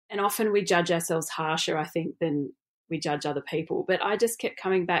And often we judge ourselves harsher, I think, than we judge other people. But I just kept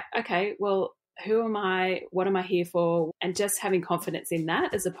coming back, okay, well, who am I? What am I here for? And just having confidence in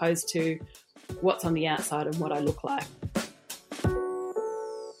that as opposed to what's on the outside and what I look like.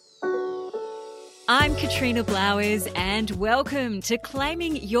 I'm Katrina Blowers and welcome to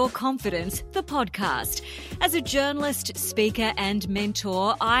Claiming Your Confidence, the podcast. As a journalist, speaker and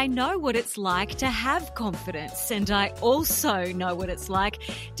mentor, I know what it's like to have confidence, and I also know what it's like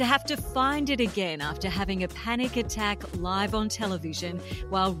to have to find it again after having a panic attack live on television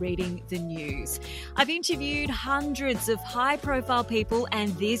while reading the news. I've interviewed hundreds of high-profile people, and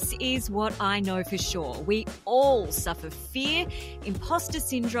this is what I know for sure. We all suffer fear, imposter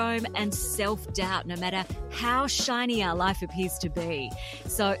syndrome and self-doubt, no matter how shiny our life appears to be.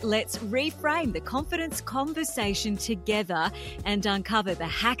 So let's reframe the confidence conversation together and uncover the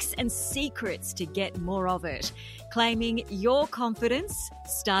hacks and secrets to get more of it. Claiming your confidence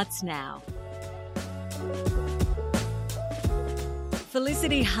starts now.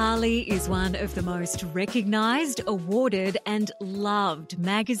 Felicity Harley is one of the most recognised, awarded and loved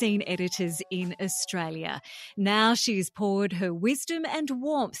magazine editors in Australia. Now she's poured her wisdom and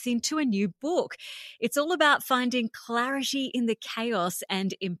warmth into a new book. It's all about finding clarity in the chaos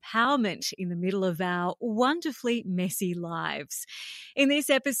and empowerment in the middle of our wonderfully messy lives. In this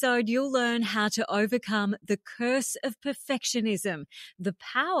episode, you'll learn how to overcome the curse of perfectionism, the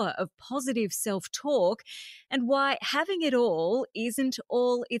power of positive self-talk, and why having it all isn't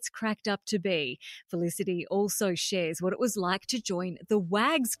all it's cracked up to be. Felicity also shares what it was like to join the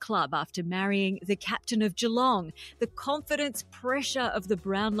WAGS Club after marrying the captain of Geelong, the confidence pressure of the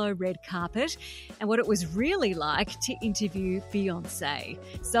Brownlow red carpet, and what it was really like to interview Beyonce.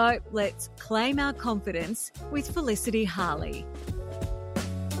 So let's claim our confidence with Felicity Harley.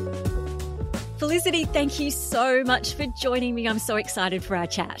 Felicity, thank you so much for joining me. I'm so excited for our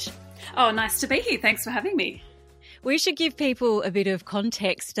chat. Oh, nice to be here. Thanks for having me. We should give people a bit of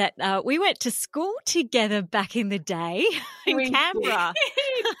context that we went to school together back in the day in Canberra.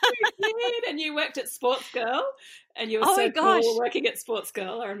 We did, and you worked at Sports Girl, and you were cool working at Sports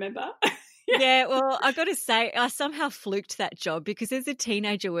Girl, I remember. Yeah, well, I got to say, I somehow fluked that job because as a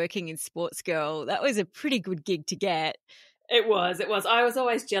teenager working in Sports Girl, that was a pretty good gig to get. It was. I was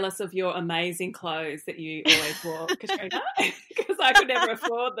always jealous of your amazing clothes that you always wore, Katrina, because I could never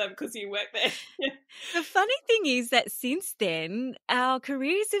afford them because you worked there. The funny thing is that since then, our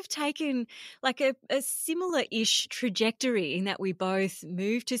careers have taken like a similar-ish trajectory in that we both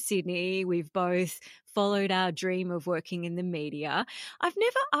moved to Sydney, we've both followed our dream of working in the media. I've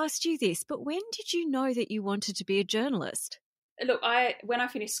never asked you this, but when did you know that you wanted to be a journalist? Look, when I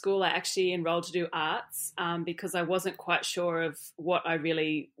finished school, I actually enrolled to do arts because I wasn't quite sure of what I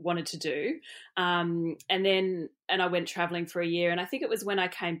really wanted to do. And I went travelling for a year. And I think it was when I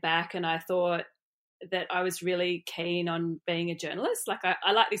came back and I thought that I was really keen on being a journalist. Like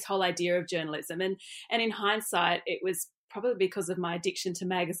I like this whole idea of journalism. And in hindsight, it was probably because of my addiction to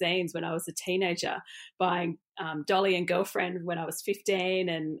magazines when I was a teenager, buying Dolly and Girlfriend when I was 15.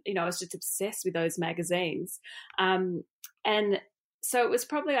 And, I was just obsessed with those magazines. And so it was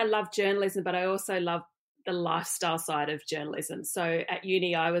probably, I loved journalism, but I also loved the lifestyle side of journalism. So at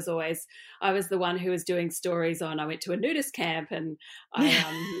uni, I was the one who was doing stories on, I went to a nudist camp and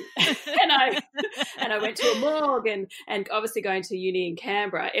I went to a morgue and obviously going to uni in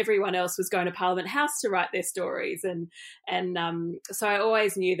Canberra, everyone else was going to Parliament House to write their stories. And so I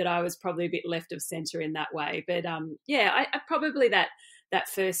always knew that I was probably a bit left of centre in that way. But I probably that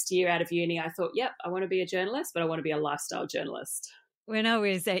first year out of uni, I thought, yep, I want to be a journalist, but I want to be a lifestyle journalist. When I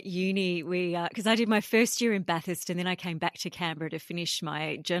was at uni, because I did my first year in Bathurst and then I came back to Canberra to finish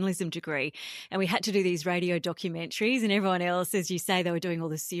my journalism degree, and we had to do these radio documentaries, and everyone else, as you say, they were doing all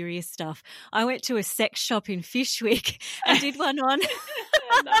the serious stuff. I went to a sex shop in Fyshwick and did one on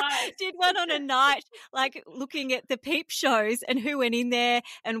a night, like looking at the peep shows and who went in there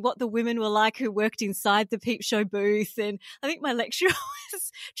and what the women were like who worked inside the peep show booth. And I think my lecturer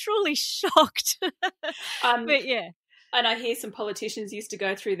was truly shocked. But yeah. And I hear some politicians used to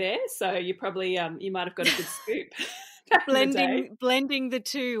go through there, so you probably you might have got a good scoop. blending the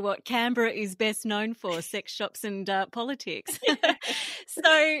two, what Canberra is best known for, sex shops and politics. Yeah.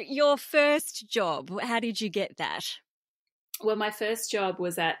 So your first job, how did you get that? Well, my first job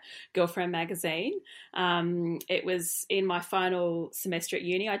was at Girlfriend magazine. It was in my final semester at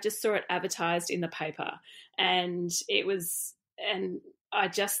uni. I just saw it advertised in the paper, and I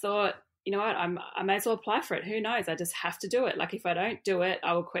just thought, you know what, I may as well apply for it. Who knows? I just have to do it. Like if I don't do it,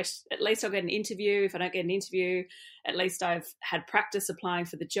 I will question. At least I'll get an interview. If I don't get an interview, at least I've had practice applying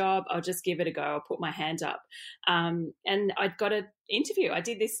for the job. I'll just give it a go. I'll put my hand up. And I got an interview. I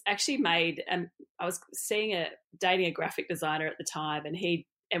did this. Actually, I was dating a graphic designer at the time,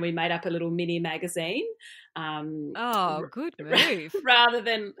 and we made up a little mini magazine. Good move. Rather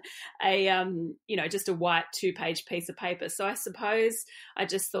than just a white 2-page piece of paper. So I suppose I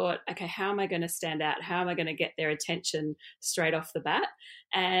just thought, okay, how am I going to stand out? How am I going to get their attention straight off the bat?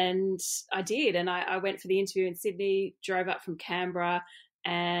 And I did. And I went for the interview in Sydney, drove up from Canberra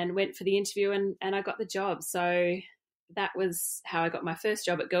and went for the interview and I got the job. So that was how I got my first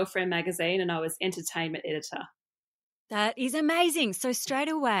job at Girlfriend magazine, and I was entertainment editor. That is amazing. So straight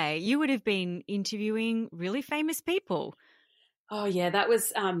away, you would have been interviewing really famous people. Oh, yeah, that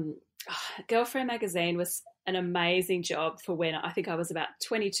was Girlfriend magazine was an amazing job for when I think I was about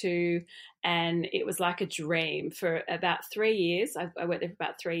 22, and it was like a dream for about 3 years. I worked there for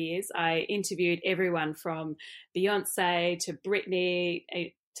about 3 years. I interviewed everyone from Beyonce to Britney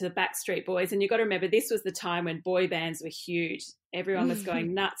to the Backstreet Boys. And you've got to remember, this was the time when boy bands were huge. Everyone was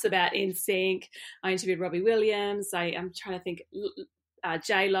going nuts about NSYNC. I interviewed Robbie Williams. I'm trying to think,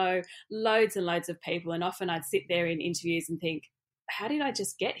 J-Lo, loads and loads of people. And often I'd sit there in interviews and think, how did I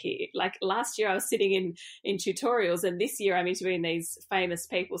just get here? Like last year I was sitting in tutorials, and this year I'm interviewing these famous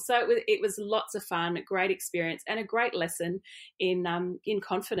people. So it was lots of fun, a great experience, and a great lesson in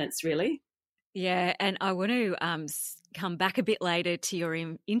confidence, really. Yeah, and I want to come back a bit later to your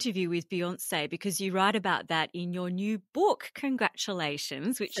interview with Beyonce, because you write about that in your new book.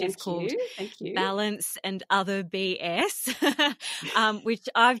 Congratulations, which is called Thank you. Balance and Other BS, which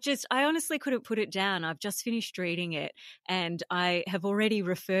I honestly couldn't put it down. I've just finished reading it, and I have already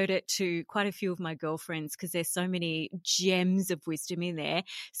referred it to quite a few of my girlfriends because there's so many gems of wisdom in there.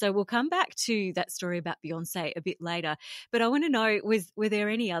 So we'll come back to that story about Beyonce a bit later. But I want to know, were there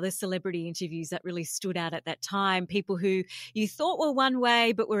any other celebrity interviews that really stood out at that time? People who you thought were one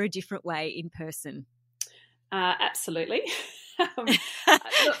way but were a different way in person? Absolutely. Look,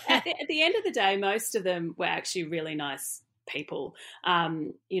 at the end of the day, most of them were actually really nice people.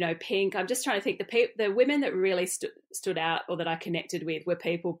 Pink. I'm just trying to think. The women that really stood out or that I connected with were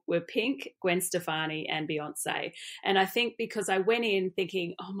Pink, Gwen Stefani, and Beyonce. And I think because I went in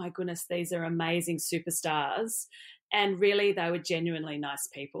thinking, oh my goodness, these are amazing superstars, and really they were genuinely nice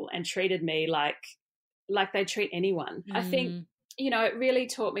people and treated me like they treat anyone. I think, it really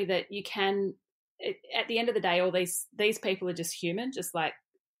taught me that you can, at the end of the day, all these people are just human, just like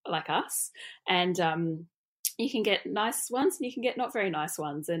us. And you can get nice ones and you can get not very nice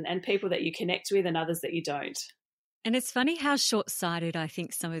ones, and people that you connect with and others that you don't. And it's funny how short-sighted I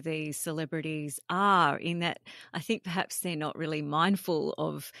think some of these celebrities are, in that I think perhaps they're not really mindful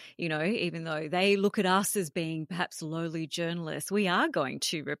of, even though they look at us as being perhaps lowly journalists, we are going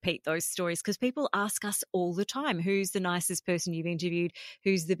to repeat those stories because people ask us all the time, who's the nicest person you've interviewed,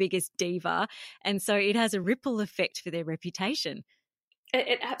 who's the biggest diva? And so it has a ripple effect for their reputation.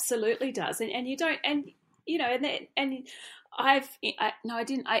 It absolutely does. And you don't, and I've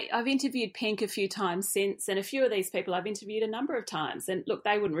interviewed Pink a few times since, and a few of these people I've interviewed a number of times, and look,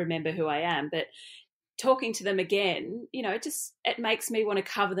 they wouldn't remember who I am, but talking to them again, it makes me want to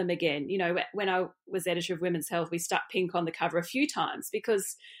cover them again. When I was editor of Women's Health, we stuck Pink on the cover a few times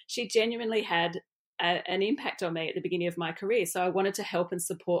because she genuinely had an impact on me at the beginning of my career. So I wanted to help and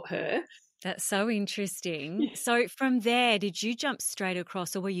support her. That's so interesting. Yeah. So from there, did you jump straight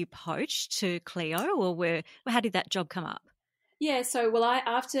across, or were you poached to Cleo, or how did that job come up? Yeah, so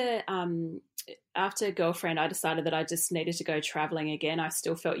after Girlfriend, I decided that I just needed to go traveling again. I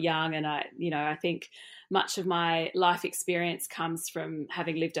still felt young, and I think much of my life experience comes from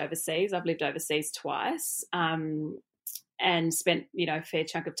having lived overseas. I've lived overseas twice, and spent a fair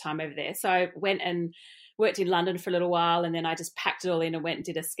chunk of time over there. So I went and worked in London for a little while, and then I just packed it all in and went and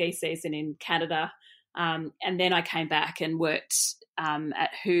did a ski season in Canada. And then I came back and worked at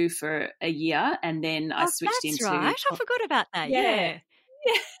Who for a year, and then I switched into... That's right. I forgot about that. Yeah.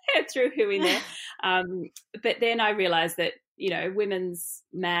 Threw Who in there. But then I realised that, women's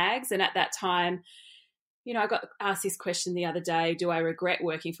mags, and at that time, I got asked this question the other day, do I regret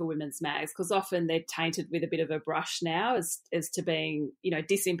working for women's mags? Because often they're tainted with a bit of a brush now as to being,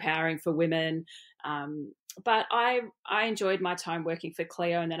 disempowering for women. But I enjoyed my time working for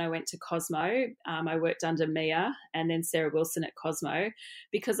Cleo, and then I went to Cosmo. I worked under Mia and then Sarah Wilson at Cosmo,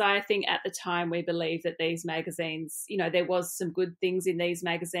 because I think at the time we believed that these magazines, there was some good things in these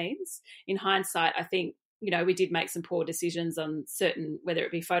magazines. In hindsight, I think, we did make some poor decisions on certain, whether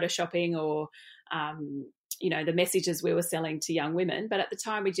it be photoshopping or the messages we were selling to young women. But at the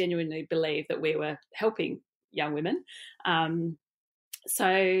time, we genuinely believed that we were helping young women. So,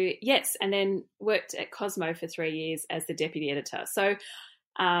 yes, and then worked at Cosmo for 3 years as the deputy editor. So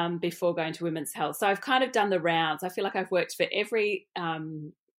before going to Women's Health. So I've kind of done the rounds. I feel like I've worked for every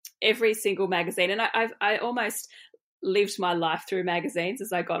single magazine, and I almost lived my life through magazines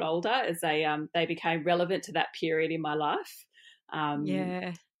as I got older, as they became relevant to that period in my life.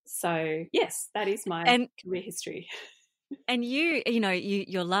 So yes, that is my career history. And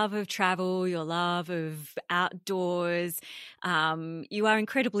your love of travel, your love of outdoors, you are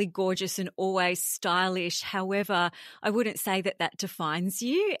incredibly gorgeous and always stylish. However, I wouldn't say that defines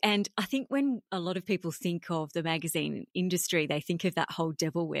you. And I think when a lot of people think of the magazine industry, they think of that whole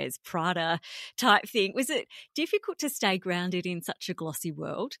Devil Wears Prada type thing. Was it difficult to stay grounded in such a glossy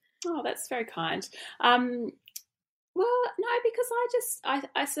world? Oh, that's very kind. Well, no, because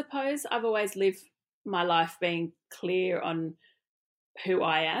I suppose I've always lived my life being clear on who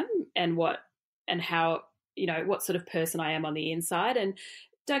I am and how, what sort of person I am on the inside. And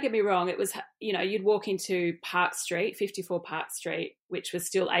don't get me wrong, it was, you'd walk into Park Street, 54 Park Street, which was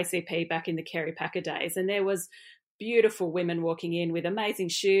still ACP back in the Kerry Packer days. And there was beautiful women walking in with amazing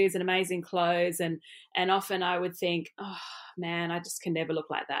shoes and amazing clothes. And often I would think, oh man, I just can never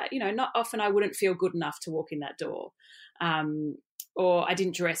look like that. Not often I wouldn't feel good enough to walk in that door. Or I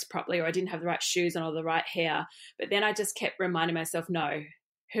didn't dress properly, or I didn't have the right shoes on or the right hair. But then I just kept reminding myself, no,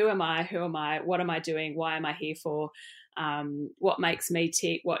 who am I? Who am I? What am I doing? Why am I here for? What makes me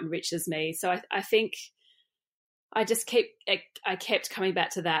tick? What enriches me? So I think I kept coming back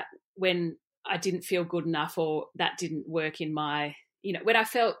to that when I didn't feel good enough, or that didn't work in my, when I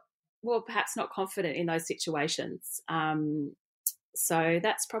felt, well, perhaps not confident in those situations. So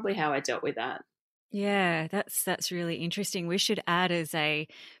that's probably how I dealt with that. Yeah, that's really interesting. We should add, as a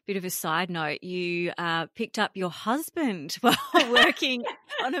bit of a side note, you picked up your husband while working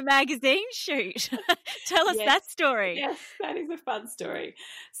on a magazine shoot. Tell us that story. Yes, that is a fun story.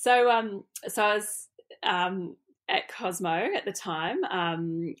 So I was at Cosmo at the time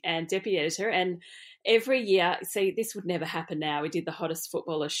and deputy editor, and every year, see, this would never happen now. We did the hottest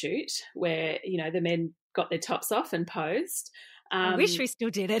footballer shoot where, the men got their tops off and posed. I wish we still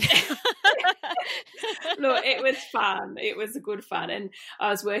did it. Look, it was fun. It was a good fun. And I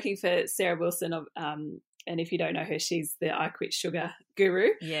was working for Sarah Wilson, and if you don't know her, she's the I Quit Sugar guru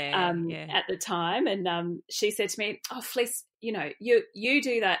at the time. And she said to me, oh, Fliss, you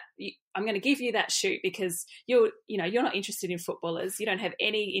do that. I'm going to give you that shoot because you're not interested in footballers. You don't have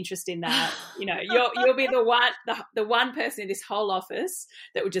any interest in that. You'll be the one person in this whole office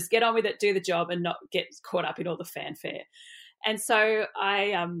that would just get on with it, do the job, and not get caught up in all the fanfare. And so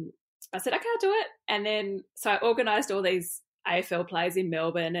I said, okay, I'll do it. And then so I organised all these AFL plays in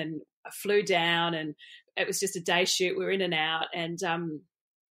Melbourne, and I flew down, and it was just a day shoot. We were in and out. And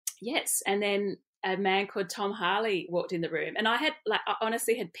yes, and then a man called Tom Harley walked in the room, and I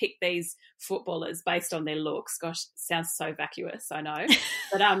honestly had picked these footballers based on their looks. Gosh, sounds so vacuous, I know.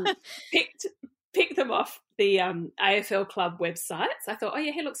 But picked them off the AFL club websites. I thought, oh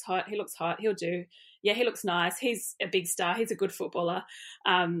yeah, he looks hot, he'll do. Yeah, he looks nice. He's a big star. He's a good footballer.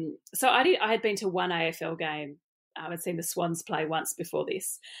 So I had been to one AFL game. I'd seen the Swans play once before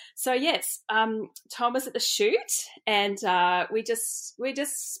this. So yes, Tom was at the shoot, and we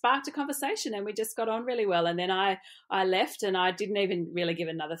just sparked a conversation, and we just got on really well. And then I left, and I didn't even really give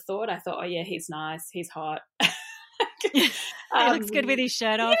another thought. I thought, oh yeah, he's nice. He's hot. He looks good with his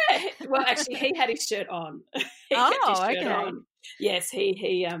shirt off. Yeah. Well, actually, he had his shirt on. He kept his shirt on. Yes,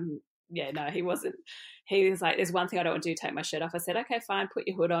 he no, he wasn't. He was like, there's one thing I don't want to do, take my shirt off. I said, okay, fine, put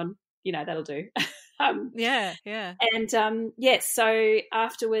your hood on. That'll do. Yeah. And, so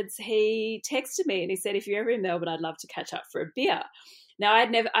afterwards he texted me and he said, if you're ever in Melbourne, I'd love to catch up for a beer. Now,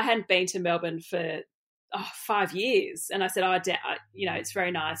 I hadn't been to Melbourne for 5 years. And I said, it's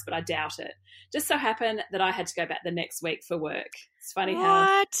very nice, but I doubt it. Just so happened that I had to go back the next week for work. It's funny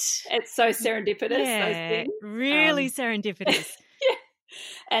how it's so serendipitous. Yeah, those things. Really serendipitous. Yeah.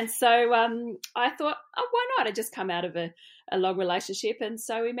 And so I thought, oh, why not? I just come out of a long relationship. And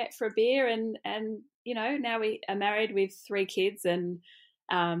so we met for a beer, and now we are married with 3 kids. And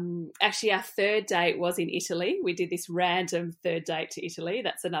actually our third date was in Italy. We did this random third date to Italy.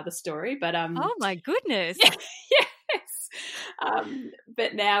 That's another story. But oh my goodness. Yes.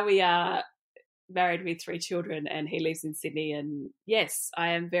 But now we are married with 3 children, and he lives in Sydney. And yes, I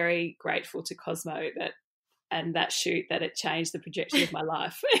am very grateful to Cosmo that shoot, that it changed the projection of my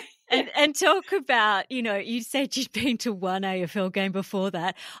life. And talk about, you said you'd been to one AFL game before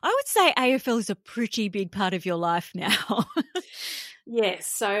that. I would say AFL is a pretty big part of your life now. Yes.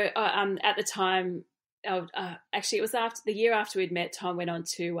 So at the time, actually, it was after the year after we'd met. Tom went on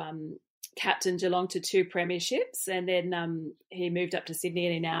to captain Geelong to 2 premierships, and then he moved up to Sydney,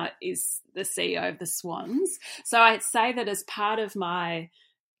 and he now is the CEO of the Swans. So I'd say that as part of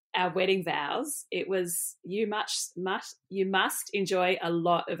our wedding vows, it was you must enjoy a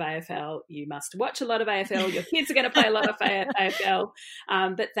lot of AFL. You must watch a lot of AFL. Your kids are going to play a lot of AFL.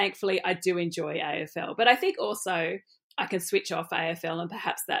 But thankfully, I do enjoy AFL. But I think also I can switch off AFL, and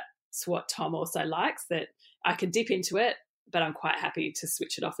perhaps that's what Tom also likes, that I can dip into it, but I'm quite happy to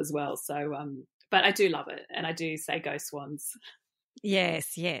switch it off as well. So, but I do love it, and I do say go Swans.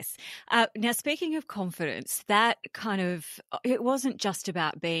 Yes, yes. Now, speaking of confidence, that kind of, it wasn't just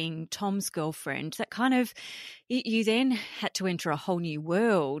about being Tom's girlfriend. That kind of, you then had to enter a whole new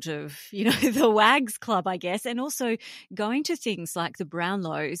world of, the WAGs Club, I guess, and also going to things like the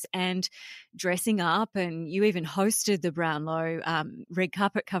Brownlows and dressing up, and you even hosted the Brownlow red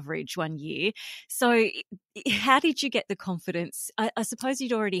carpet coverage one year. So how did you get the confidence? I suppose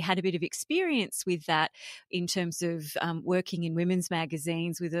you'd already had a bit of experience with that in terms of working in women's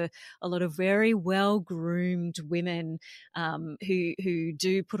magazines with a lot of very well-groomed women who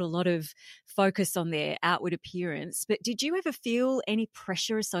do put a lot of focus on their outward appearance. But did you ever feel any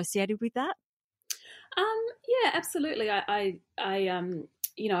pressure associated with that? Yeah, absolutely. I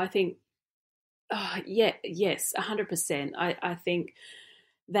think, yes, 100%. I think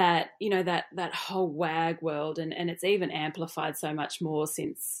that, that whole WAG world, and it's even amplified so much more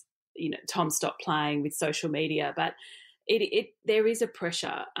since, Tom stopped playing with social media, but there is a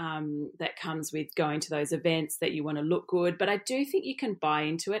pressure that comes with going to those events, that you want to look good. But I do think you can buy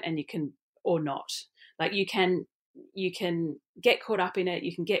into it, and you can, or not. Like you can get caught up in it.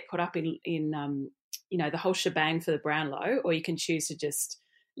 You can get caught up in the whole shebang for the Brownlow, or you can choose to just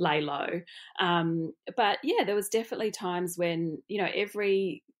lay low. But yeah, there was definitely times when,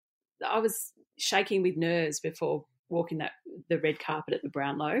 I was shaking with nerves before walking the red carpet at the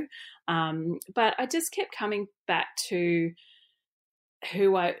Brownlow. But I just kept coming back to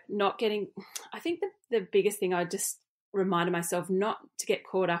I think the biggest thing, I just reminded myself not to get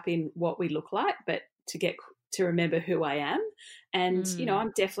caught up in what we look like, but to remember who I am. And,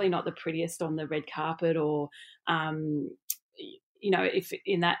 I'm definitely not the prettiest on the red carpet, or, if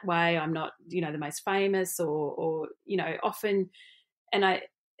in that way I'm not, the most famous, or often, and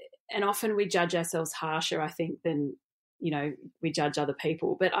often we judge ourselves harsher, I think, than, we judge other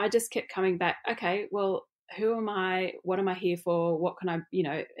people. But I just kept coming back, okay, well, who am I? What am I here for? What can I,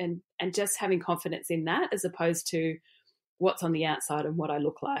 and just having confidence in that, as opposed to what's on the outside and what I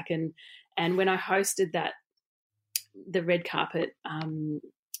look like. And when I hosted the red carpet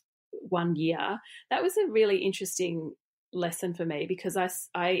one year, that was a really interesting lesson for me, because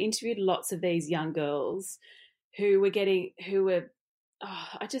I interviewed lots of these young girls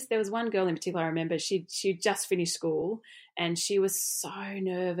there was one girl in particular I remember. She just finished school, and she was so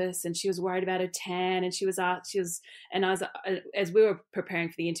nervous, and she was worried about her tan, and and I was, as we were preparing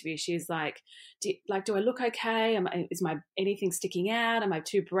for the interview, she was like, do I look okay? Is anything sticking out? Am I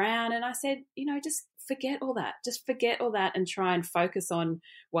too brown? And I said, just forget all that, and try and focus on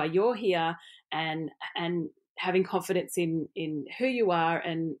why you're here, and having confidence in who you are,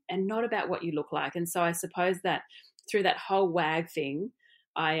 and not about what you look like. And so I suppose that through that whole WAG thing,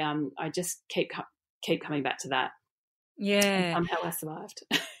 I just keep coming back to that. Yeah. And somehow I survived.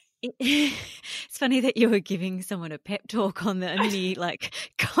 It's funny that you were giving someone a pep talk on the mini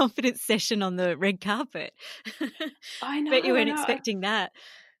confidence session on the red carpet. I know. Bet you weren't expecting that.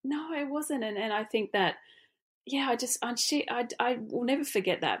 No, I wasn't. And I think that, yeah, I will never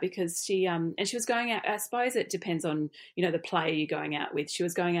forget that, because she was going out. I suppose it depends on, the player you're going out with. She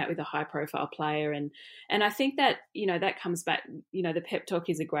was going out with a high profile player. And I think that, that comes back, the pep talk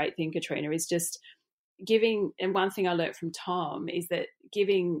is a great thing, Katrina, is just giving. And one thing I learnt from Tom is that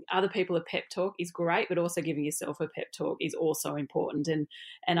giving other people a pep talk is great, but also giving yourself a pep talk is also important. And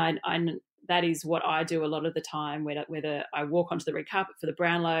I that is what I do a lot of the time, whether I walk onto the red carpet for the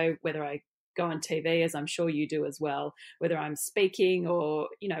Brownlow, whether I go on TV, as I'm sure you do as well, whether I'm speaking or,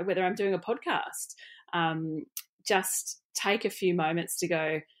 whether I'm doing a podcast, just take a few moments to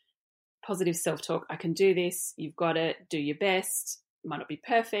go, positive self-talk. I can do this. You've got it. Do your best. It might not be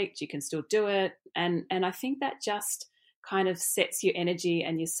perfect. You can still do it. And I think that just kind of sets your energy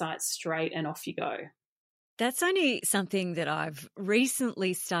and your sights straight, and off you go. That's only something that I've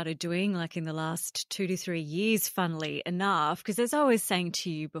recently started doing, like in the last 2 to 3 years, funnily enough, because as I was saying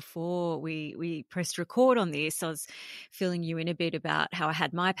to you before we pressed record on this, I was filling you in a bit about how I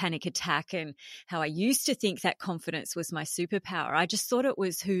had my panic attack and how I used to think that confidence was my superpower. I just thought it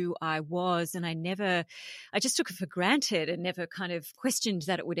was who I was, and I just took it for granted and never kind of questioned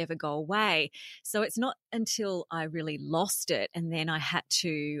that it would ever go away. So it's not until I really lost it, and then I had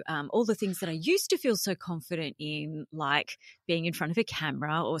to, all the things that I used to feel so confident in, like being in front of a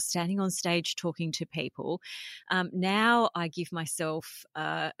camera or standing on stage talking to people. Now I give myself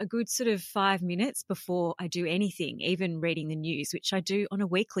a good sort of 5 minutes before I do anything, even reading the news, which I do on a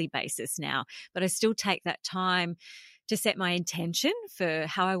weekly basis now. But I still take that time to set my intention for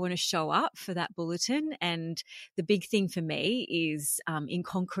how I want to show up for that bulletin. And the big thing for me is in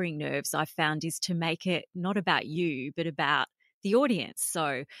conquering nerves, I've found, is to make it not about you, but about the audience.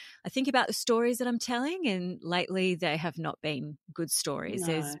 So I think about the stories that I'm telling, and lately they have not been good stories. No.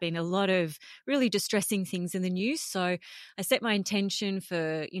 There's been a lot of really distressing things in the news. So I set my intention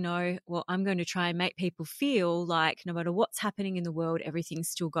for, I'm going to try and make people feel like no matter what's happening in the world, everything's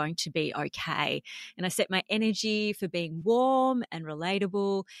still going to be okay. And I set my energy for being warm and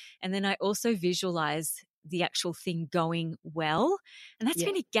relatable. And then I also visualize the actual thing going well. And that's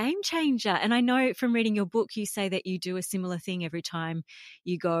been a game changer. And I know from reading your book, you say that you do a similar thing every time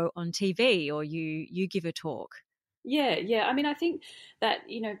you go on TV or you give a talk. Yeah. I mean, I think that,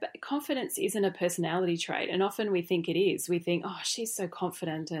 confidence isn't a personality trait. And often we think it is. We think, oh, she's so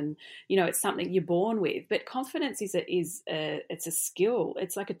confident and, it's something you're born with. But confidence it's a skill.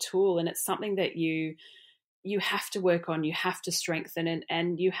 It's like a tool, and it's something that you have to work on, you have to strengthen,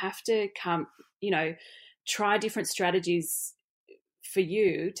 and you have to try different strategies for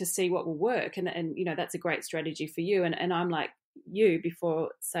you to see what will work. And that's a great strategy for you. And I'm like you before,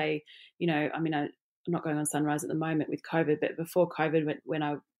 say, I'm not going on Sunrise at the moment with COVID, but before COVID, when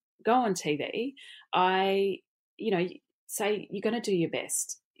I go on TV, I, say you're going to do your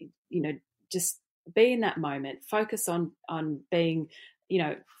best, just be in that moment, focus on being,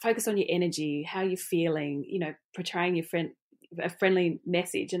 focus on your energy, how you're feeling, portraying a friendly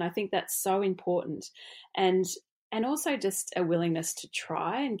message. And I think that's so important. And also just a willingness to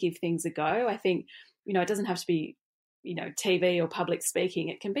try and give things a go. I think, it doesn't have to be, TV or public speaking.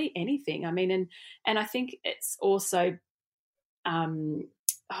 It can be anything. I mean, and I think it's also,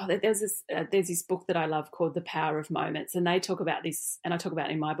 there's this book that I love called The Power of Moments, and they talk about this, and I talk about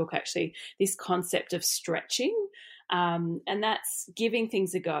it in my book actually, this concept of stretching, and that's giving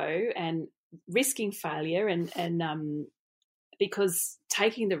things a go and risking failure, and because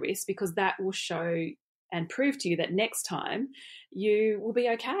taking the risk, because that will show and prove to you that next time you will be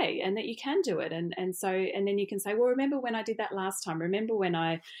okay and that you can do it. And then you can say, well, remember when I did that last time? Remember when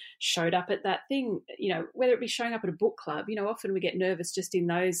I showed up at that thing? Whether it be showing up at a book club, often we get nervous just in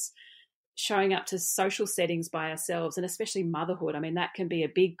those showing up to social settings by ourselves, and especially motherhood. I mean, that can be a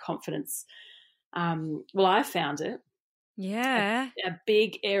big confidence. Well, I found it. Yeah. A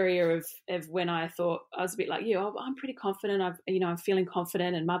big area of when I thought, I was a bit like you, I'm pretty confident. I'm feeling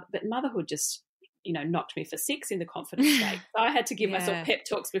confident, but motherhood just, knocked me for six in the confidence state. So I had to give myself pep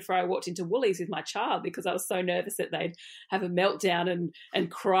talks before I walked into Woolies with my child, because I was so nervous that they'd have a meltdown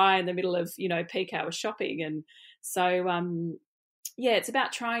and cry in the middle of, peak hour shopping. And so, it's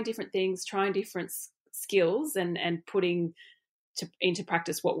about trying different things, trying different skills, and putting into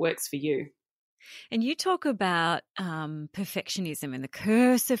practice what works for you. And you talk about perfectionism and the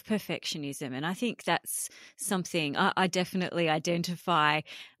curse of perfectionism. And I think that's something I definitely identify,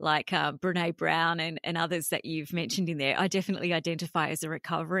 like Brene Brown and others that you've mentioned in there. I definitely identify as a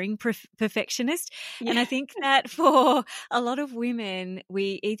recovering perfectionist. Yeah. And I think that for a lot of women,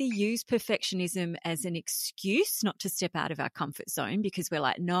 we either use perfectionism as an excuse not to step out of our comfort zone, because we're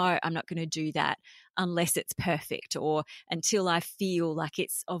like, no, I'm not going to do that unless it's perfect, or until I feel like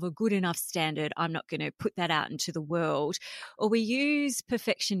it's of a good enough standard, I'm not going to put that out into the world. Or we use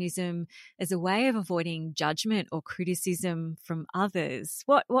perfectionism as a way of avoiding judgment or criticism from others.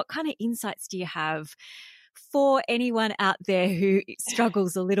 What kind of insights do you have for anyone out there who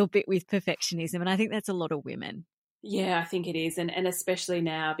struggles a little bit with perfectionism? And I think that's a lot of women. Yeah, I think it is. And especially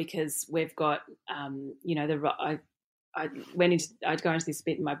now, because we've got, I'd go into this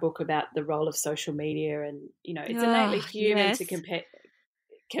bit in my book about the role of social media, and it's innately human to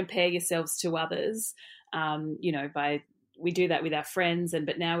compare yourselves to others. We do that with our friends,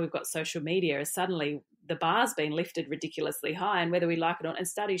 but now we've got social media. Suddenly the bar's been lifted ridiculously high, and whether we like it or not, and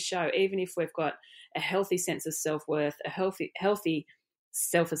studies show, even if we've got a healthy sense of self-worth, a healthy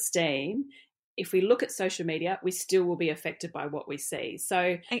self-esteem, if we look at social media, we still will be affected by what we see.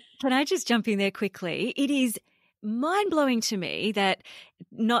 So can I just jump in there quickly? It is mind-blowing to me that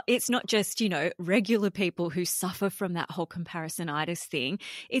it's not just, regular people who suffer from that whole comparisonitis thing.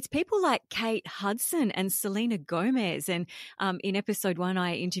 It's people like Kate Hudson and Selena Gomez. And in episode 1,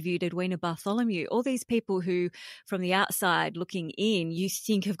 I interviewed Edwina Bartholomew. All these people who, from the outside looking in, you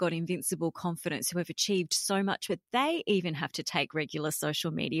think have got invincible confidence, who have achieved so much, but they even have to take regular social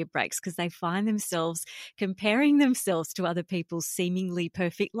media breaks because they find themselves comparing themselves to other people's seemingly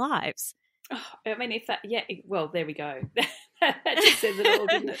perfect lives. Oh, I mean, well, there we go. That just says it all,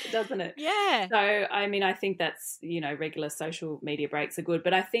 doesn't it? Yeah. So, I mean, I think that's, regular social media breaks are good.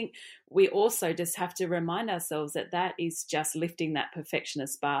 But I think we also just have to remind ourselves that is just lifting that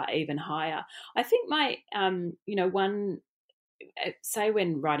perfectionist bar even higher. I think say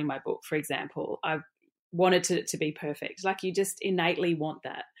when writing my book, for example, I wanted it to be perfect. Like, you just innately want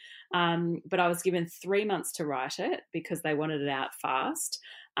that. But I was given 3 months to write it because they wanted it out fast.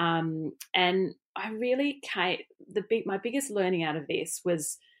 And I really my biggest learning out of this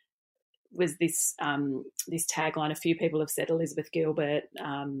was this this tagline. A few people have said, Elizabeth Gilbert,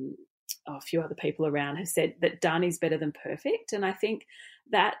 a few other people around have said that done is better than perfect. And I think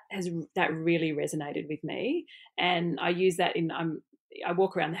that really resonated with me. And I use that I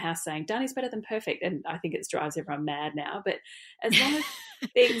walk around the house saying done is better than perfect, and I think it drives everyone mad now. But as long as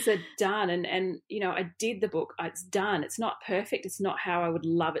things are done, and I did the book, it's done. It's not perfect. It's not how I would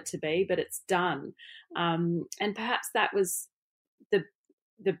love it to be, but it's done. And perhaps that was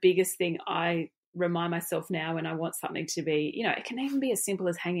the biggest thing I remind myself now when I want something to be. It can even be as simple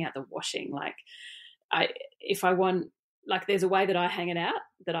as hanging out the washing. Like, if I want, like, there's a way that I hang it out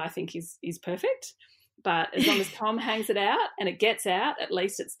that I think is perfect. But as long as Tom hangs it out and it gets out, at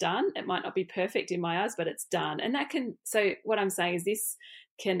least it's done. It might not be perfect in my eyes, but it's done. And so what I'm saying is this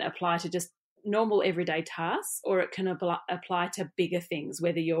can apply to just normal everyday tasks, or it can apply to bigger things,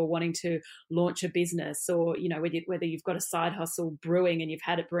 whether you're wanting to launch a business, or, whether you've got a side hustle brewing and you've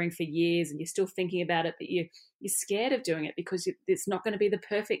had it brewing for years and you're still thinking about it, but you're scared of doing it because it's not going to be the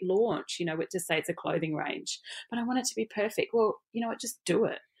perfect launch. Just say it's a clothing range, but I want it to be perfect. Well, just do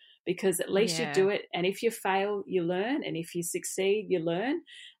it. Because at least you do it, and if you fail, you learn, and if you succeed, you learn.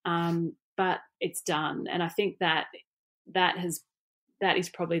 But it's done, and I think that is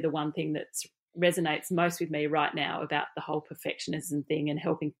probably the one thing that resonates most with me right now about the whole perfectionism thing and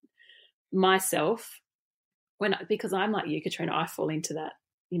helping myself. Because I'm like you, Katrina, I fall into that.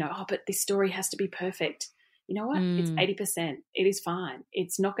 But this story has to be perfect. You know what? It's 80%. It is fine.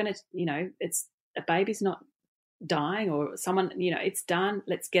 It's not going to. It's a baby's not dying or someone, it's done.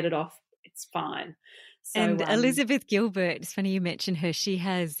 Let's get it off. It's fine. So, and Elizabeth Gilbert, it's funny you mention her. She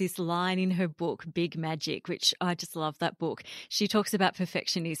has this line in her book, Big Magic, which I just love that book. She talks about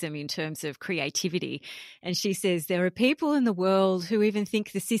perfectionism in terms of creativity. And she says, there are people in the world who even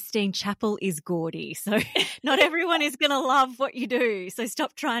think the Sistine Chapel is gaudy. So not everyone is going to love what you do. So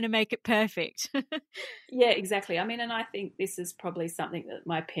stop trying to make it perfect. Yeah, exactly. I mean, and I think this is probably something that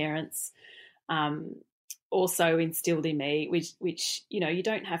my parents also instilled in me, which you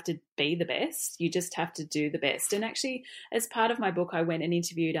don't have to be the best, you just have to do the best. And actually, as part of my book, I went and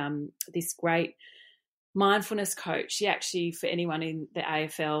interviewed this great mindfulness coach. She actually, for anyone in the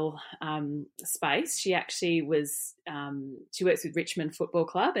AFL space, she actually was she works with Richmond Football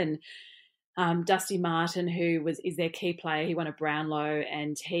Club, and Dusty Martin, who is their key player, he won a Brownlow,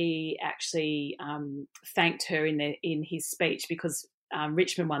 and he actually thanked her in his speech because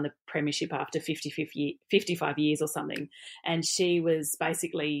Richmond won the premiership after 55 years or something. And she was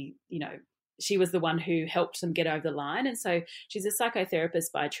basically, she was the one who helped them get over the line. And so she's a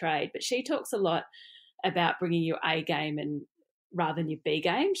psychotherapist by trade, but she talks a lot about bringing your A game and rather than your B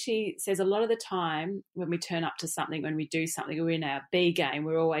game. She says a lot of the time when we turn up to something, when we do something, we're in our B game,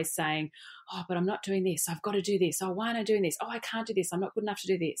 we're always saying, oh, but I'm not doing this. I've got to do this. Oh, why am I doing this? Oh, I can't do this. I'm not good enough to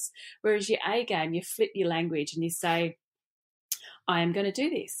do this. Whereas your A game, you flip your language and you say, I am going to do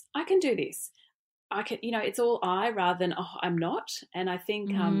this. I can do this. I can, it's all I rather than, oh, I'm not. And I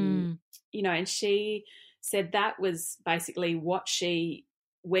think, and she said that was basically what she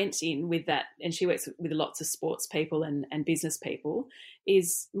went in with that. And she works with lots of sports people and business people,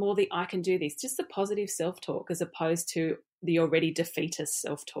 is more the, I can do this, just the positive self-talk as opposed to the already defeatist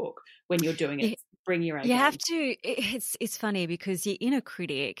self-talk when you're doing it. bring your A You game. have to. It's funny because your inner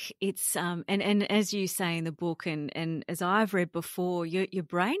critic. It's and as you say in the book, and as I've read before, your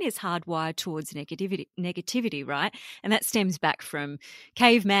brain is hardwired towards negativity, right? And that stems back from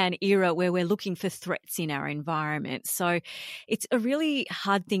caveman era where we're looking for threats in our environment. So it's a really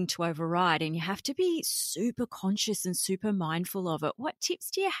hard thing to override, and you have to be super conscious and super mindful of it. What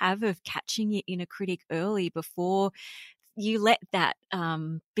tips do you have of catching your inner critic early before you let that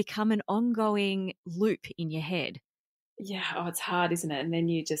become an ongoing loop in your head? Yeah, it's hard, isn't it? And then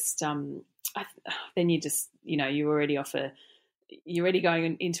you just, you're already you're already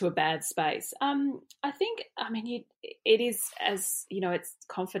going into a bad space. I think, it is, as you know, it's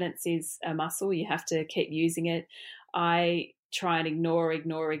confidence is a muscle. You have to keep using it. I try and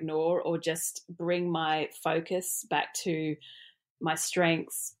ignore, or just bring my focus back to my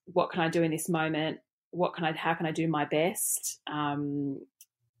strengths. What can I do in this moment? How can I do my best? And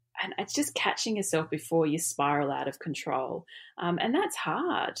it's just catching yourself before you spiral out of control. And that's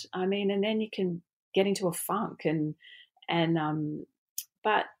hard. And then you can get into a funk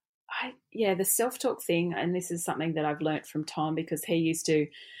but the self-talk thing, and this is something that I've learnt from Tom, because he used to,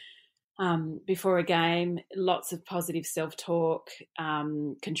 before a game, lots of positive self-talk,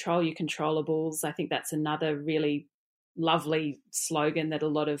 control your controllables. I think that's another really lovely slogan that a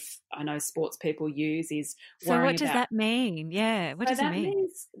lot of, I know, sports people use, is so what does that mean? Yeah, what does it mean?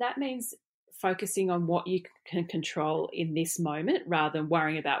 That means focusing on what you can control in this moment rather than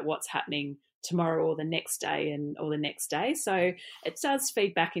worrying about what's happening tomorrow or the next day or the next day. So it does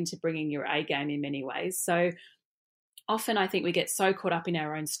feed back into bringing your A game in many ways. So often I think we get so caught up in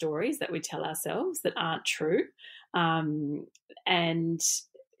our own stories that we tell ourselves that aren't true. And,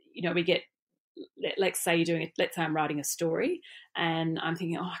 we get, let's say I'm writing a story and I'm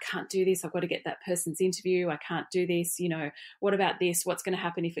thinking, I can't do this. I've got to get that person's interview. I can't do this. What about this? What's going to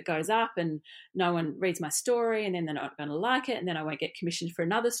happen if it goes up and no one reads my story, and then they're not going to like it, and then I won't get commissioned for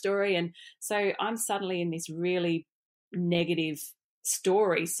another story. And so I'm suddenly in this really negative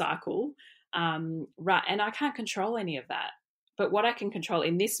story cycle. Right. And I can't control any of that. But what I can control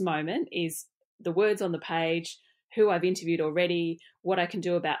in this moment is the words on the page, who I've interviewed already, what I can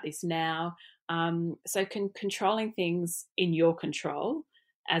do about this now. So controlling things in your control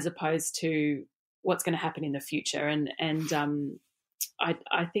as opposed to what's going to happen in the future. And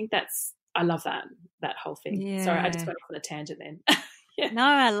I think I love that whole thing. Yeah. Sorry, I just went off on a tangent then. Yeah. No,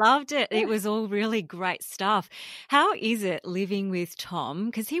 I loved it. It was all really great stuff. How is it living with Tom?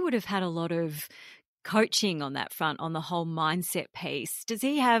 Because he would have had a lot of coaching on that front, on the whole mindset piece. Does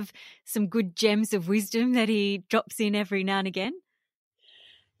he have some good gems of wisdom that he drops in every now and again?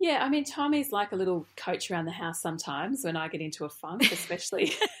 Yeah, Tommy's like a little coach around the house sometimes when I get into a funk,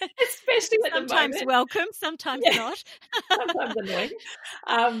 especially at the moment. Sometimes welcome, sometimes not. Sometimes annoying.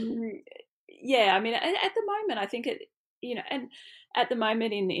 At the moment, I think and at the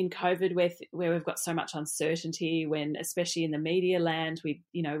moment in COVID, where we've got so much uncertainty, when especially in the media land,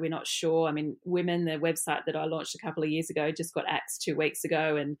 we're not sure. Women, the website that I launched a couple of years ago, just got axed 2 weeks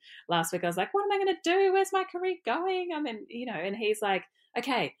ago, and last week I was like, what am I going to do? Where's my career going? And he's like,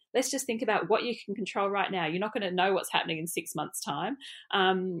 okay, let's just think about what you can control right now. You're not going to know what's happening in 6 months' time.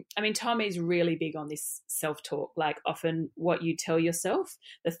 Tommy's really big on this self-talk. Like, often what you tell yourself,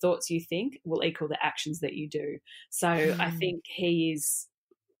 the thoughts you think will equal the actions that you do. So I think he is,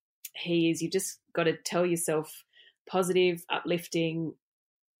 you just got to tell yourself positive, uplifting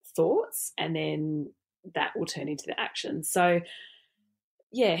thoughts, and then that will turn into the action. So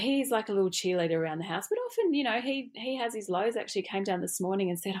yeah, he's like a little cheerleader around the house, but often, he has his lows. Actually came down this morning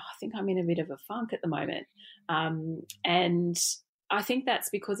and said, I think I'm in a bit of a funk at the moment. And I think that's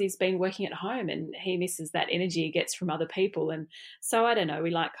because he's been working at home and he misses that energy he gets from other people. And so I don't know,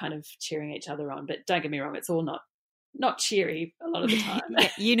 we like kind of cheering each other on, but don't get me wrong, it's all not cheery a lot of the time. Yeah,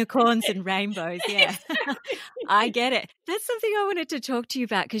 unicorns and rainbows, yeah. I get it. That's something I wanted to talk to you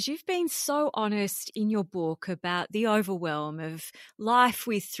about, because you've been so honest in your book about the overwhelm of life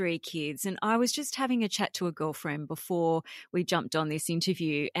with 3 kids. And I was just having a chat to a girlfriend before we jumped on this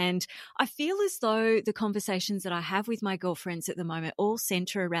interview, and I feel as though the conversations that I have with my girlfriends at the moment all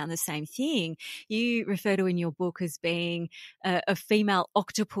centre around the same thing. You refer to in your book as being a female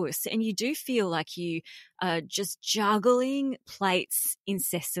octopus, and you do feel like you just juggling plates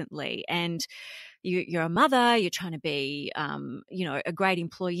incessantly, and you're a mother, you're trying to be, a great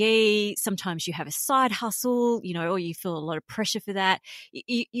employee. Sometimes you have a side hustle, or you feel a lot of pressure for that.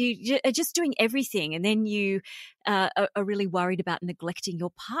 You are just doing everything. And then you are really worried about neglecting your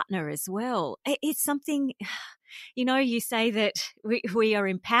partner as well. It's something, you say that we are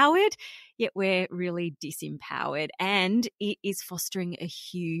empowered, yet we're really disempowered, and it is fostering a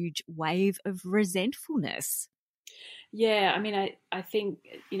huge wave of resentfulness. Yeah, I mean, I think,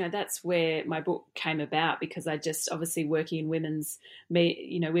 that's where my book came about, because I just obviously working in women's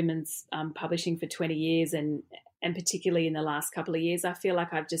publishing for 20 years, and particularly in the last couple of years, I feel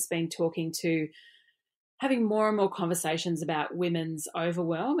like I've just been having more and more conversations about women's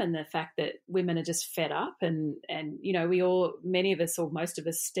overwhelm and the fact that women are just fed up, and many of us, or most of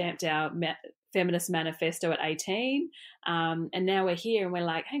us, stamped our feminist manifesto at 18, and now we're here and we're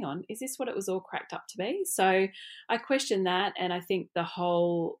like, hang on, is this what it was all cracked up to be? So I question that, and I think the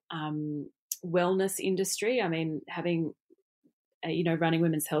whole wellness industry, I mean, having running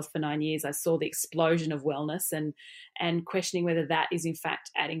Women's Health for 9 years, I saw the explosion of wellness, and questioning whether that is in fact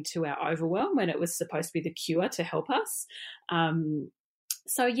adding to our overwhelm when it was supposed to be the cure to help us.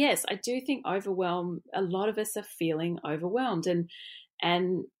 So yes, I do think overwhelm. A lot of us are feeling overwhelmed,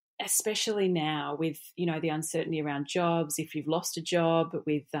 and especially now with the uncertainty around jobs. If you've lost a job,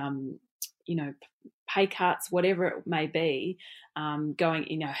 with pay cuts, whatever it may be, going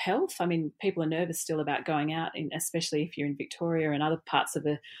in our health. I mean, people are nervous still about going out, especially if you're in Victoria and other parts of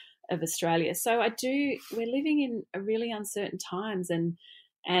Australia. So we're living in a really uncertain times,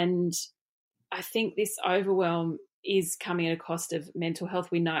 and I think this overwhelm is coming at a cost of mental health.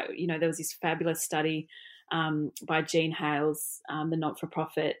 We know, there was this fabulous study by Jean Hales, the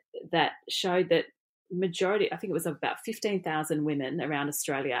not-for-profit, that showed that majority, I think it was about 15,000 women around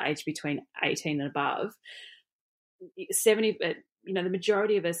Australia aged between 18 and above, 70, the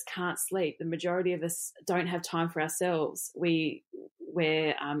majority of us can't sleep. The majority of us don't have time for ourselves.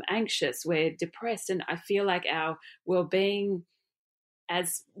 We're anxious, we're depressed. And I feel like our well-being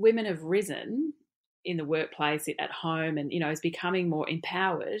as women have risen in the workplace, at home, and, is becoming more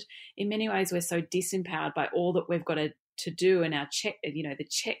empowered. In many ways, we're so disempowered by all that we've got to do, and our the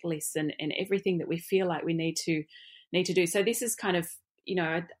checklists and everything that we feel like we need to do. So this is kind of,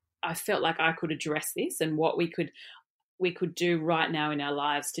 I felt like I could address this, and what we could do right now in our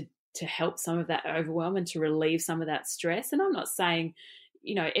lives to help some of that overwhelm and to relieve some of that stress. And I'm not saying,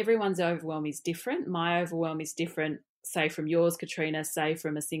 everyone's overwhelm is different. My overwhelm is different, say from yours, Katrina, say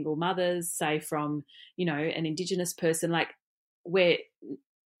from a single mother's, say from, an Indigenous person.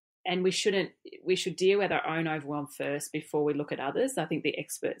 And we should deal with our own overwhelm first before we look at others. I think the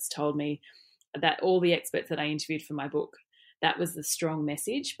experts told me that, all the experts that I interviewed for my book, that was the strong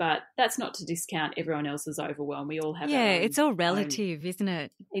message. But that's not to discount everyone else's overwhelm. We all have it's all relative, isn't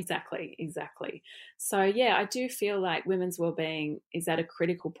it? Exactly. So yeah, I do feel like women's wellbeing is at a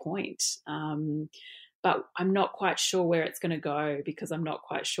critical point. But I'm not quite sure where it's going to go, because I'm not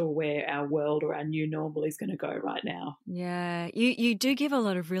quite sure where our world or our new normal is going to go right now. Yeah, you do give a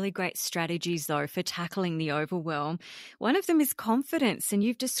lot of really great strategies, though, for tackling the overwhelm. One of them is confidence, and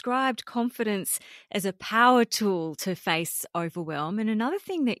you've described confidence as a power tool to face overwhelm. And another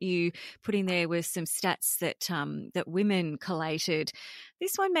thing that you put in there was some stats that women collated.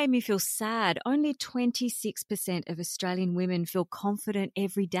 This one made me feel sad. Only 26% of Australian women feel confident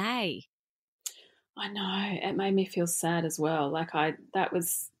every day. I know, it made me feel sad as well.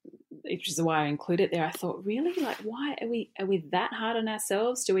 Which is why I included it there. I thought, really, why are we that hard on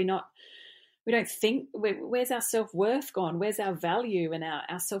ourselves? We don't think, where's our self-worth gone? Where's our value and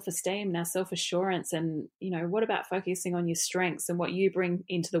our self-esteem and our self-assurance? And, what about focusing on your strengths and what you bring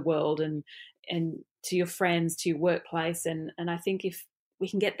into the world and to your friends, to your workplace? And I think if we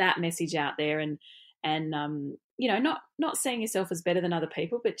can get that message out there, and not seeing yourself as better than other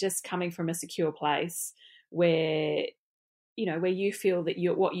people, but just coming from a secure place where you feel that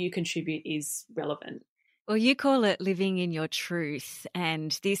what you contribute is relevant. Well, you call it living in your truth,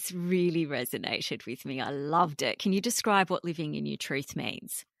 and this really resonated with me. I loved it. Can you describe what living in your truth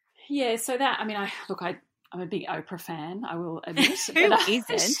means? Yeah, so that, I mean, I'm a big Oprah fan, I will admit. Who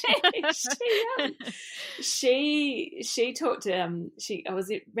isn't? She talked. I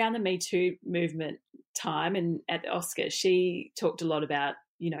was around the Me Too movement time, and at the Oscars, she talked a lot about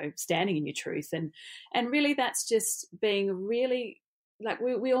standing in your truth, and really that's just being really,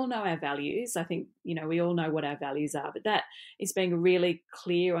 we all know our values. I think we all know what our values are, but that is being really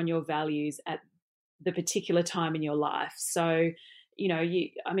clear on your values at the particular time in your life. So.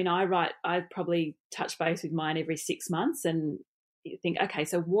 I probably touch base with mine every 6 months and think, okay,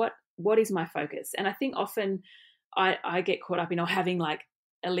 so what is my focus? And I think often I get caught up in having like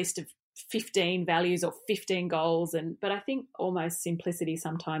a list of 15 values or 15 goals, but I think almost simplicity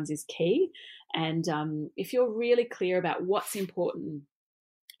sometimes is key. And if you're really clear about what's important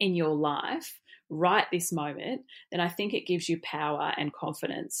in your life right this moment, then I think it gives you power and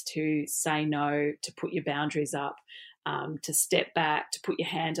confidence to say no, to put your boundaries up, to step back, to put your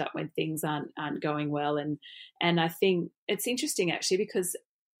hand up when things aren't going well. And I think it's interesting actually, because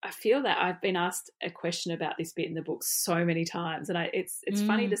I feel that I've been asked a question about this bit in the book so many times, and it's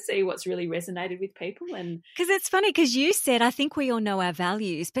funny to see what's really resonated with people. And because it's funny, because you said, I think we all know our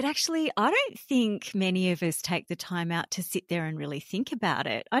values, but actually I don't think many of us take the time out to sit there and really think about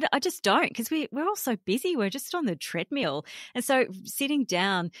it. I just don't, because we're all so busy. We're just on the treadmill. And so sitting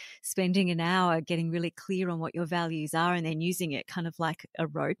down, spending an hour getting really clear on what your values are, and then using it kind of like a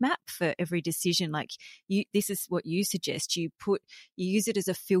roadmap for every decision. Like this is what you suggest. You use it as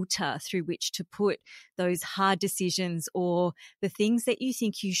a filter through which to put those hard decisions or the things that you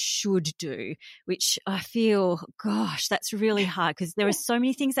think you should do, which I feel, gosh, that's really hard, because there are so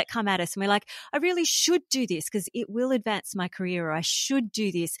many things that come at us and we're like, I really should do this because it will advance my career, or I should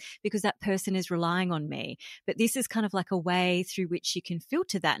do this because that person is relying on me. But this is kind of like a way through which you can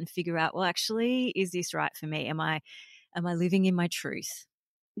filter that and figure out, well, actually, is this right for me? Am I living in my truth?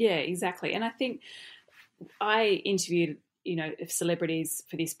 Yeah, exactly. And I think I interviewed celebrities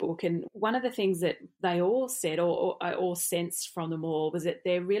for this book, and one of the things that they all said, or I all sensed from them all, was that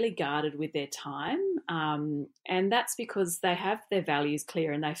they're really guarded with their time, and that's because they have their values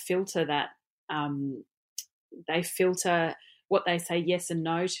clear, and they filter that. They filter what they say yes and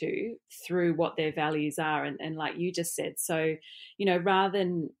no to through what their values are, and like you just said, so rather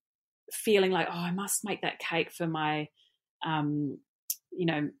than feeling like, oh, I must make that cake for my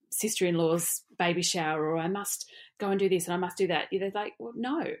sister-in-law's baby shower, or I must go and do this and I must do that. They're like, well,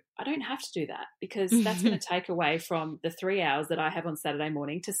 no, I don't have to do that, because that's going to take away from the 3 hours that I have on Saturday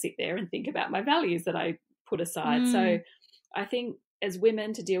morning to sit there and think about my values that I put aside. So I think as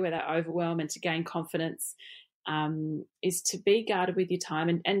women, to deal with that overwhelm and to gain confidence is to be guarded with your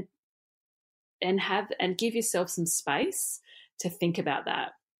time and give yourself some space to think about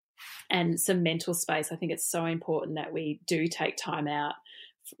that, and some mental space. I think it's so important that we do take time out,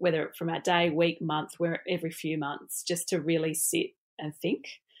 whether from our day, week, month, every few months, just to really sit and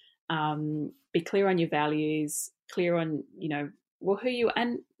think, be clear on your values, clear on, who you,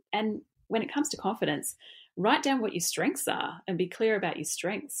 and when it comes to confidence, write down what your strengths are and be clear about your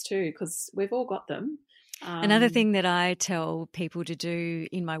strengths too, because we've all got them. Another thing that I tell people to do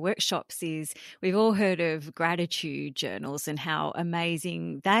in my workshops is, we've all heard of gratitude journals and how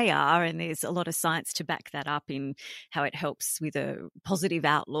amazing they are. And there's a lot of science to back that up in how it helps with a positive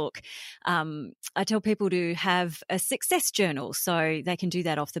outlook. I tell people to have a success journal, so they can do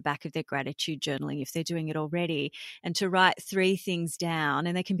that off the back of their gratitude journaling if they're doing it already, and to write 3 things down.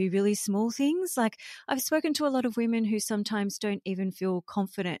 And they can be really small things. Like, I've spoken to a lot of women who sometimes don't even feel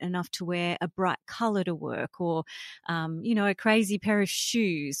confident enough to wear a bright colour to work, or, a crazy pair of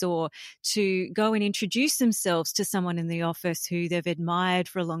shoes, or to go and introduce themselves to someone in the office who they've admired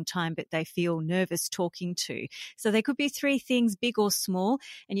for a long time, but they feel nervous talking to. So there could be 3 things, big or small,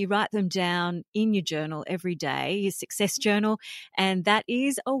 and you write them down in your journal every day, your success journal. And that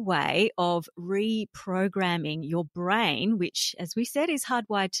is a way of reprogramming your brain, which, as we said, is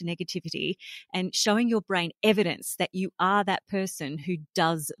hardwired to negativity, and showing your brain evidence that you are that person who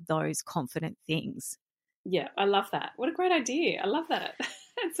does those confident things. Yeah, I love that. What a great idea. I love that.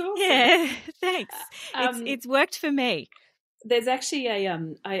 That's awesome. Yeah, thanks. It's worked for me. There's actually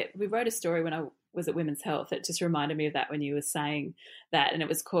we wrote a story when I was at Women's Health. It just reminded me of that when you were saying that, and it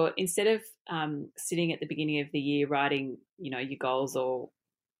was called, instead of sitting at the beginning of the year writing, your goals or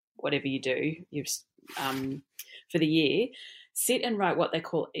whatever you do, for the year, sit and write what they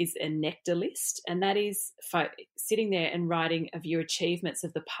call is a nectar list, and that is sitting there and writing of your achievements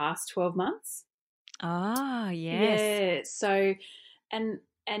of the past 12 months. Ah, yes. Yeah. So, and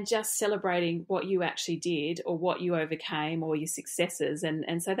just celebrating what you actually did, or what you overcame, or your successes.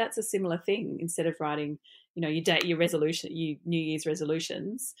 And so that's a similar thing. Instead of writing, your resolution, your New Year's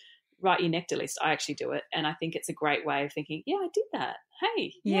resolutions, write your nectar list. I actually do it. And I think it's a great way of thinking, yeah, I did that.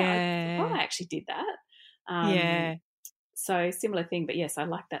 Hey, yeah. I actually did that. Yeah. So similar thing, but yes, I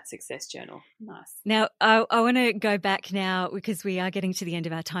like that success journal. Nice. Now, I want to go back now, because we are getting to the end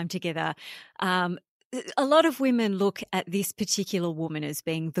of our time together. A lot of women look at this particular woman as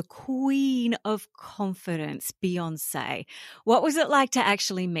being the queen of confidence, Beyonce. What was it like to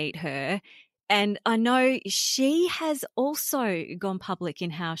actually meet her? And I know she has also gone public in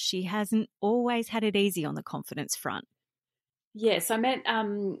how she hasn't always had it easy on the confidence front. Yes, I met.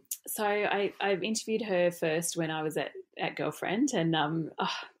 So I interviewed her first when I was at Girlfriend, and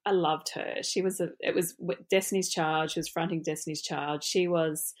I loved her. It was Destiny's Child. She was fronting Destiny's Child. She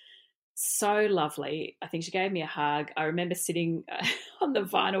was so lovely. I think she gave me a hug. I remember sitting on the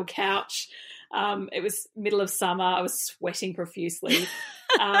vinyl couch. It was middle of summer. I was sweating profusely.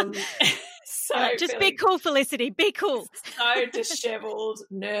 So just be cool, Felicity, be cool. So disheveled,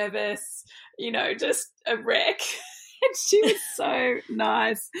 nervous, just a wreck. And she was so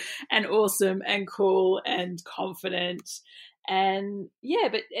nice and awesome and cool and confident. And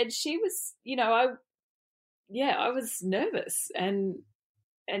she was, I was nervous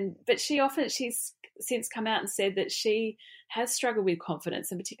but she's since come out and said that she has struggled with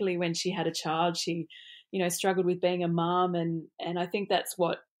confidence, and particularly when she had a child, she, struggled with being a mum, and I think that's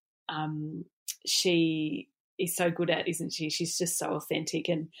what she is so good at, isn't she? She's just so authentic,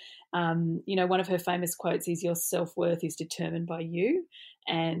 and one of her famous quotes is, "Your self-worth is determined by you,"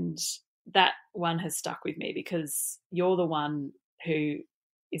 and that one has stuck with me because you're the one who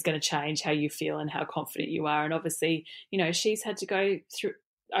is going to change how you feel and how confident you are. And obviously, she's had to go through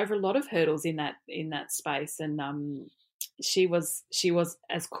over a lot of hurdles in that space, and she was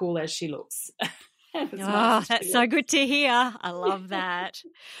as cool as she looks. That's so good to hear. I love that.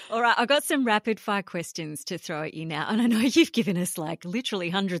 All right, I've got some rapid fire questions to throw at you now. And I know you've given us like literally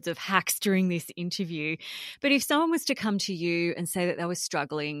hundreds of hacks during this interview. But if someone was to come to you and say that they were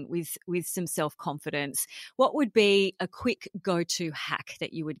struggling with some self-confidence, what would be a quick go-to hack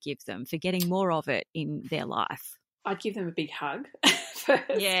that you would give them for getting more of it in their life? I'd give them a big hug first.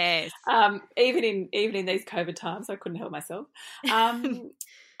 Yes. Even in these COVID times, I couldn't help myself.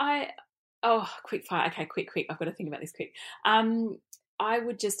 Quick fire. Okay, quick. I've got to think about this quick. I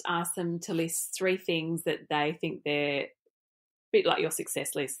would just ask them to list 3 things that they think they're a bit like your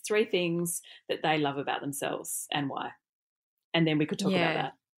success list, 3 things that they love about themselves and why. And then we could talk about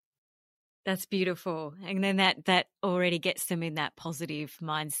that. That's beautiful. And then that already gets them in that positive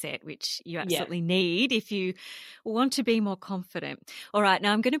mindset, which you absolutely need if you want to be more confident. All right.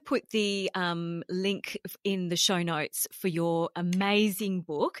 Now I'm going to put the link in the show notes for your amazing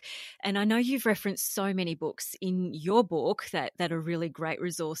book. And I know you've referenced so many books in your book that are really great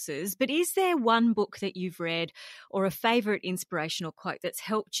resources, but is there one book that you've read or a favourite inspirational quote that's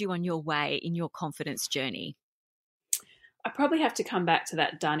helped you on your way in your confidence journey? I probably have to come back to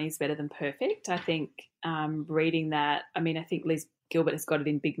that Done is Better Than Perfect. I think reading that, I think Liz Gilbert has got it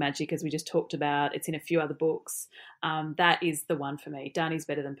in Big Magic, as we just talked about. It's in a few other books. That is the one for me. Done is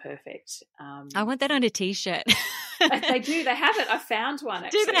Better Than Perfect. I want that on a T-shirt. They do. They have it. I found one,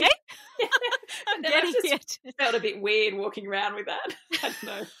 actually. Do they? Yeah. I'm getting it. Felt a bit weird walking around with that. I don't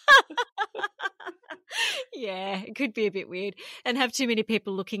know. Yeah, it could be a bit weird and have too many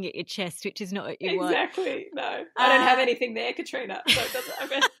people looking at your chest, which is not what you want. Exactly. No, I don't have anything there, Katrina. So it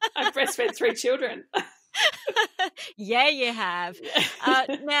doesn't. I've breastfed 3 children. Yeah, you have.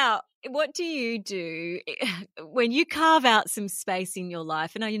 Now, what do you do when you carve out some space in your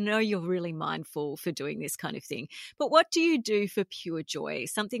life? And I know you're really mindful for doing this kind of thing, but what do you do for pure joy?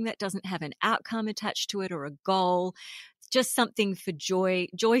 Something that doesn't have an outcome attached to it or a goal, just something for joy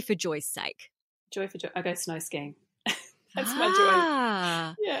for joy's sake. Joy for joy. I go snow skiing. That's my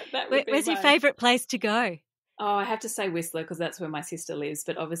joy. Yeah, that would be Where's your favourite place to go? Oh, I have to say Whistler because that's where my sister lives,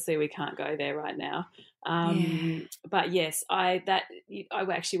 but obviously we can't go there right now. But yes, I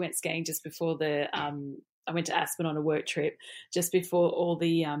actually went skiing just before I went to Aspen on a work trip just before all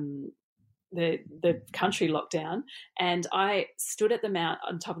the country lockdown, and I stood at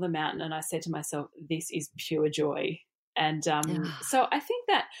on top of the mountain, and I said to myself, "This is pure joy." And so I think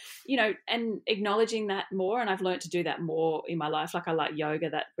that, and acknowledging that more, and I've learned to do that more in my life. Like I like yoga,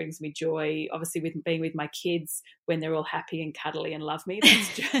 that brings me joy. Obviously with being with my kids when they're all happy and cuddly and love me,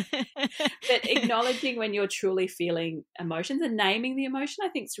 that's joy. But acknowledging when you're truly feeling emotions and naming the emotion, I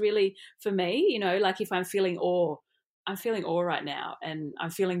think is really, for me, like if I'm feeling awe, I'm feeling awe right now, and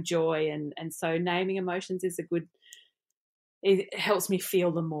I'm feeling joy. And so naming emotions is it helps me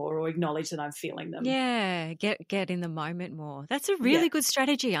feel them more or acknowledge that I'm feeling them. Yeah, get in the moment more. That's a really good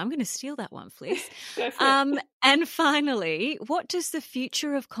strategy. I'm going to steal that one, Fliss. Go for it. And finally, what does the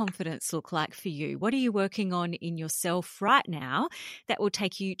future of confidence look like for you? What are you working on in yourself right now that will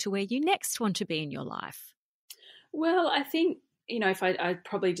take you to where you next want to be in your life? Well, I think, if I'd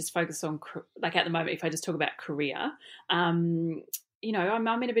probably just focus on, like at the moment, if I just talk about career, I'm in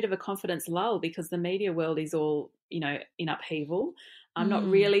a bit of a confidence lull because the media world is all, in upheaval. I'm not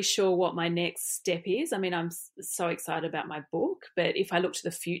really sure what my next step is. I'm so excited about my book, but if I look to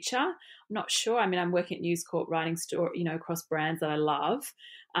the future, I'm not sure. I'm working at News Corp writing across brands that I love.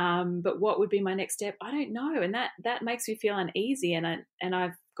 But what would be my next step? I don't know. And that makes me feel uneasy. And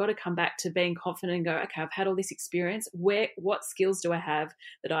I've got to come back to being confident and go, okay, I've had all this experience. What skills do I have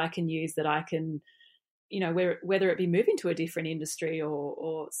that I can use, that I can, whether it be moving to a different industry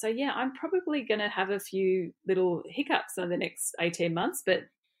or so, yeah, I'm probably going to have a few little hiccups in the next 18 months, but,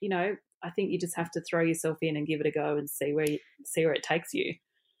 I think you just have to throw yourself in and give it a go and see where it takes you.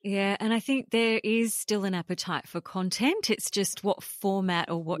 Yeah, and I think there is still an appetite for content. It's just what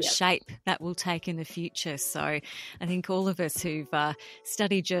format or what shape that will take in the future. So I think all of us who've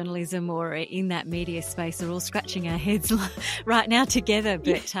studied journalism or are in that media space are all scratching our heads right now together.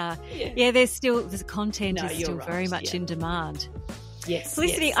 But there's still, the content is still very much in demand. Yes,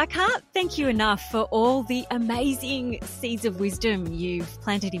 Felicity, yes. I can't thank you enough for all the amazing seeds of wisdom you've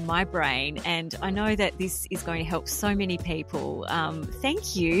planted in my brain, and I know that this is going to help so many people.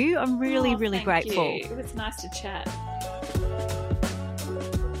 Thank you. I'm really grateful. It was nice to chat.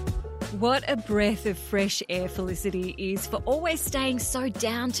 What a breath of fresh air Felicity is, for always staying so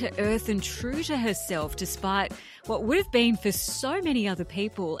down to earth and true to herself despite what would have been for so many other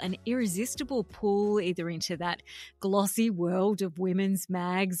people an irresistible pull either into that glossy world of women's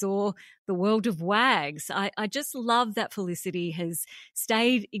mags or the world of wags. I just love that Felicity has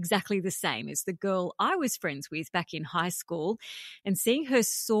stayed exactly the same as the girl I was friends with back in high school, and seeing her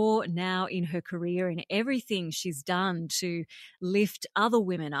soar now in her career and everything she's done to lift other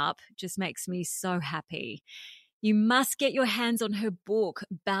women up just makes me so happy. You must get your hands on her book,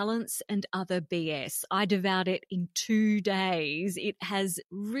 Balance and Other BS. I devoured it in 2 days. It has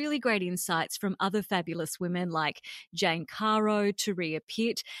really great insights from other fabulous women like Jane Caro, Turia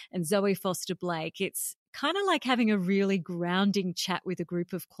Pitt, and Zoe Foster Blake. It's kind of like having a really grounding chat with a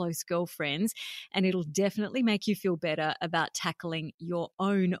group of close girlfriends, and it'll definitely make you feel better about tackling your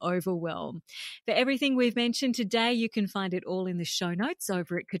own overwhelm. For everything we've mentioned today, you can find it all in the show notes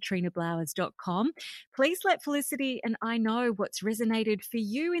over at katrinablowers.com. Please let Felicity and I know what's resonated for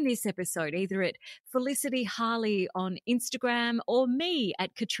you in this episode, either at Felicity Harley on Instagram or me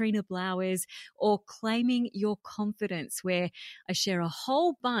at Katrina Blowers, or Claiming Your Confidence, where I share a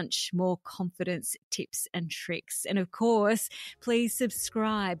whole bunch more confidence tips and tricks. And of course, please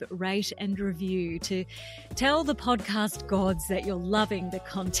subscribe, rate and review to tell the podcast gods that you're loving the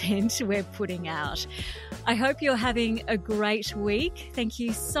content we're putting out. I hope you're having a great week. Thank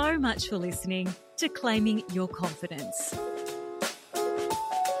you so much for listening to Claiming Your Confidence.